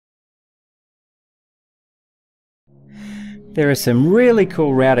There are some really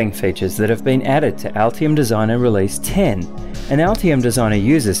cool routing features that have been added to Altium Designer Release 10, and Altium Designer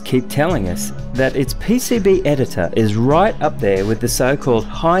users keep telling us that its PCB editor is right up there with the so-called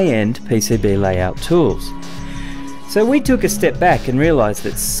high-end PCB layout tools. So we took a step back and realised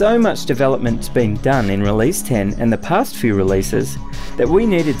that so much development's been done in Release 10 and the past few releases that we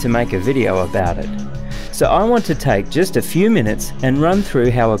needed to make a video about it. So I want to take just a few minutes and run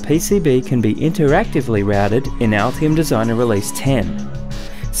through how a PCB can be interactively routed in Altium Designer Release 10.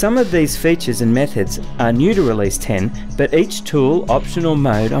 Some of these features and methods are new to Release 10, but each tool, option or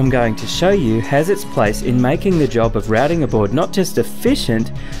mode I'm going to show you has its place in making the job of routing a board not just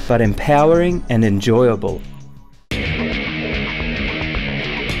efficient, but empowering and enjoyable.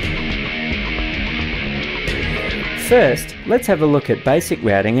 First, let's have a look at basic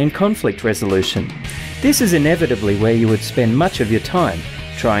routing and conflict resolution. This is inevitably where you would spend much of your time,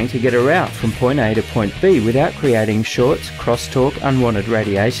 trying to get a route from point A to point B without creating shorts, crosstalk, unwanted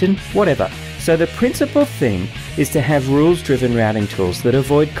radiation, whatever. So the principal thing is to have rules-driven routing tools that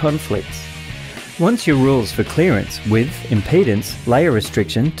avoid conflicts. Once your rules for clearance, width, impedance, layer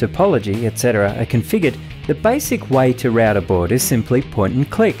restriction, topology, etc. are configured, the basic way to route a board is simply point and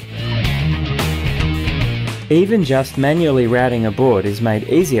click. Even just manually routing a board is made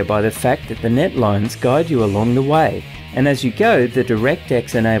easier by the fact that the net lines guide you along the way, and as you go, the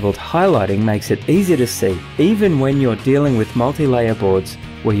DirectX enabled highlighting makes it easy to see, even when you're dealing with multi-layer boards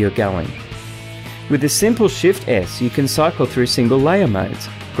where you're going. With a simple Shift S, you can cycle through single layer modes,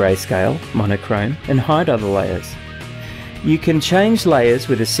 grayscale, monochrome, and hide other layers. You can change layers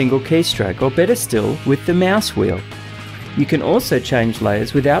with a single keystroke, or better still, with the mouse wheel. You can also change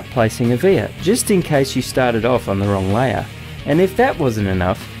layers without placing a via, just in case you started off on the wrong layer. And if that wasn't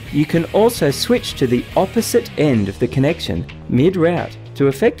enough, you can also switch to the opposite end of the connection mid-route to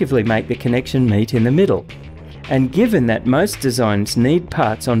effectively make the connection meet in the middle. And given that most designs need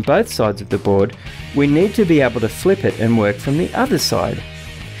parts on both sides of the board, we need to be able to flip it and work from the other side.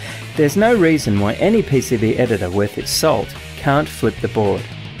 There's no reason why any PCB editor worth its salt can't flip the board.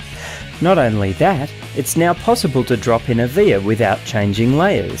 Not only that, it's now possible to drop in a via without changing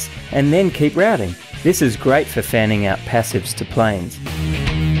layers, and then keep routing. This is great for fanning out passives to planes.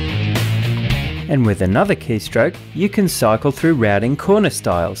 And with another keystroke, you can cycle through routing corner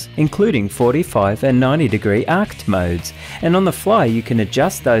styles, including 45 and 90 degree arced modes, and on the fly you can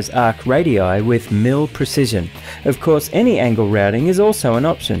adjust those arc radii with mil precision. Of course, any angle routing is also an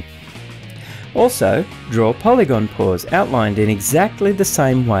option. Also, draw polygon pores outlined in exactly the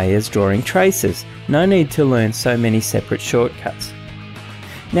same way as drawing traces. No need to learn so many separate shortcuts.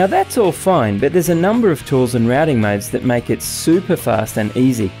 Now that's all fine, but there's a number of tools and routing modes that make it super fast and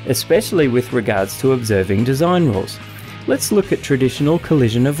easy, especially with regards to observing design rules. Let's look at traditional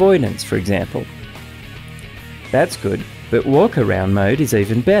collision avoidance, for example. That's good, but walk around mode is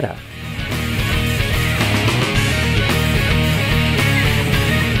even better.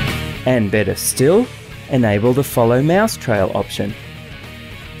 And better still, enable the follow mouse trail option.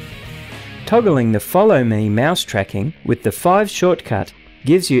 Toggling the follow me mouse tracking with the 5 shortcut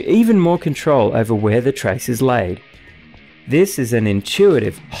gives you even more control over where the trace is laid. This is an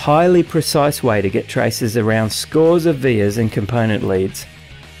intuitive, highly precise way to get traces around scores of vias and component leads.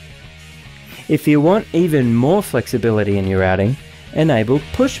 If you want even more flexibility in your routing, enable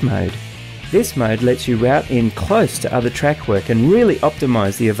push mode. This mode lets you route in close to other track work and really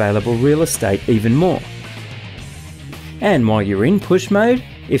optimize the available real estate even more. And while you're in push mode,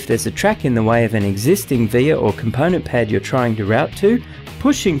 if there's a track in the way of an existing via or component pad you're trying to route to,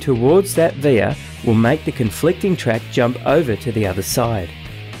 pushing towards that via will make the conflicting track jump over to the other side.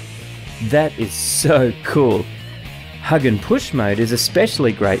 That is so cool! Hug and push mode is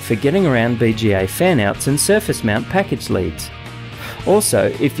especially great for getting around BGA fanouts and surface mount package leads. Also,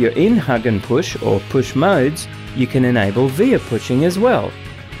 if you're in hug and push or push modes, you can enable via pushing as well.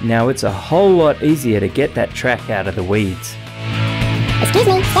 Now it's a whole lot easier to get that track out of the weeds. Excuse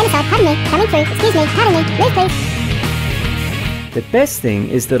me, stand aside, pardon me, coming through, excuse me, pardon me, move please. The best thing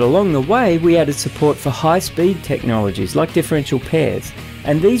is that along the way we added support for high-speed technologies like differential pairs,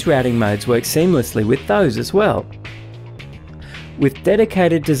 and these routing modes work seamlessly with those as well. With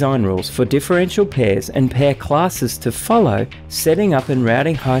dedicated design rules for differential pairs and pair classes to follow, setting up and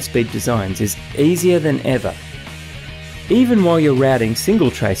routing high-speed designs is easier than ever. Even while you're routing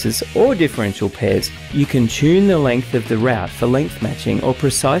single traces or differential pairs, you can tune the length of the route for length matching or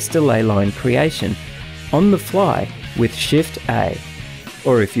precise delay line creation on the fly with Shift A.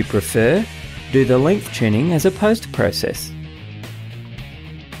 Or if you prefer, do the length tuning as a post-process.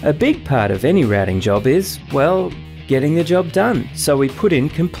 A big part of any routing job is, well, getting the job done, so we put in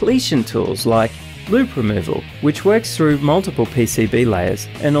completion tools like loop removal, which works through multiple PCB layers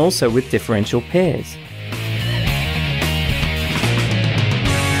and also with differential pairs.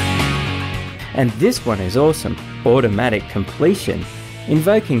 And this one is awesome, automatic completion,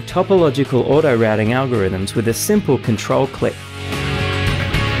 invoking topological auto-routing algorithms with a simple control click.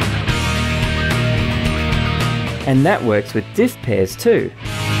 And that works with diff pairs too.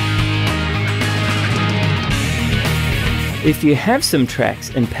 If you have some tracks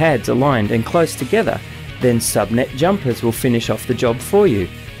and pads aligned and close together, then subnet jumpers will finish off the job for you.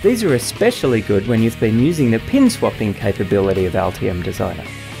 These are especially good when you've been using the pin swapping capability of Altium Designer.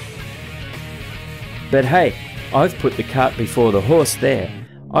 But hey, I've put the cart before the horse there.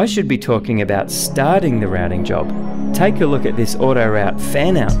 I should be talking about starting the routing job. Take a look at this auto-route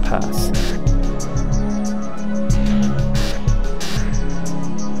fan-out pass.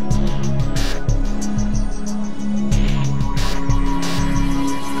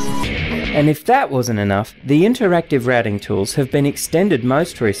 And if that wasn't enough, the interactive routing tools have been extended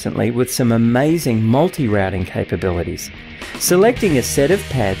most recently with some amazing multi-routing capabilities. Selecting a set of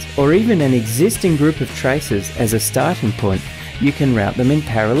pads or even an existing group of traces as a starting point, you can route them in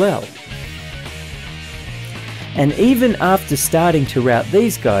parallel. And even after starting to route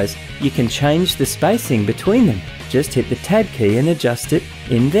these guys, you can change the spacing between them. Just hit the tab key and adjust it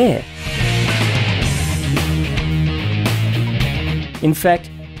in there. In fact,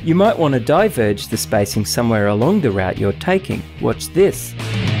 you might want to diverge the spacing somewhere along the route you're taking. Watch this.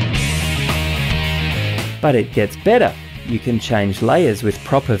 But it gets better. You can change layers with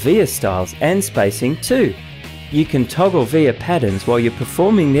proper via styles and spacing too. You can toggle via patterns while you're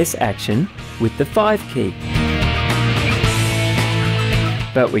performing this action with the 5 key.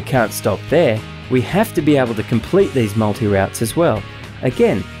 But we can't stop there. We have to be able to complete these multi-routes as well.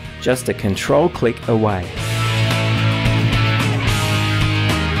 Again, just a control click away.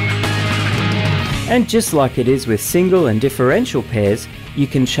 And just like it is with single and differential pairs, you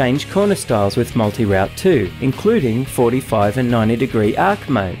can change corner styles with multi-route too, including 45 and 90 degree arc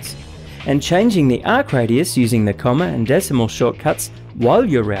modes. And changing the arc radius using the comma and decimal shortcuts while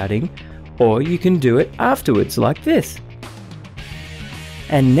you're routing, or you can do it afterwards like this.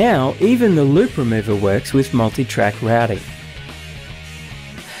 And now even the loop remover works with multi-track routing.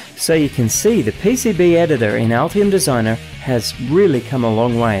 So you can see the PCB editor in Altium Designer has really come a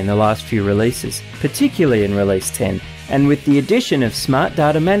long way in the last few releases, particularly in Release 10, and with the addition of smart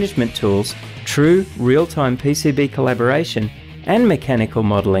data management tools, true real-time PCB collaboration, and mechanical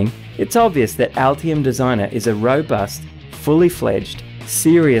modeling, it's obvious that Altium Designer is a robust, fully fledged,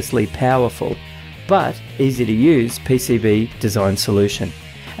 seriously powerful, but easy to use PCB design solution.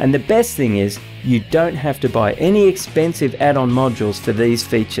 And the best thing is, you don't have to buy any expensive add-on modules for these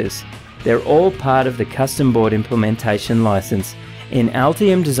features. They're all part of the custom board implementation license in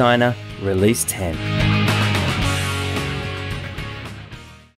Altium Designer Release 10.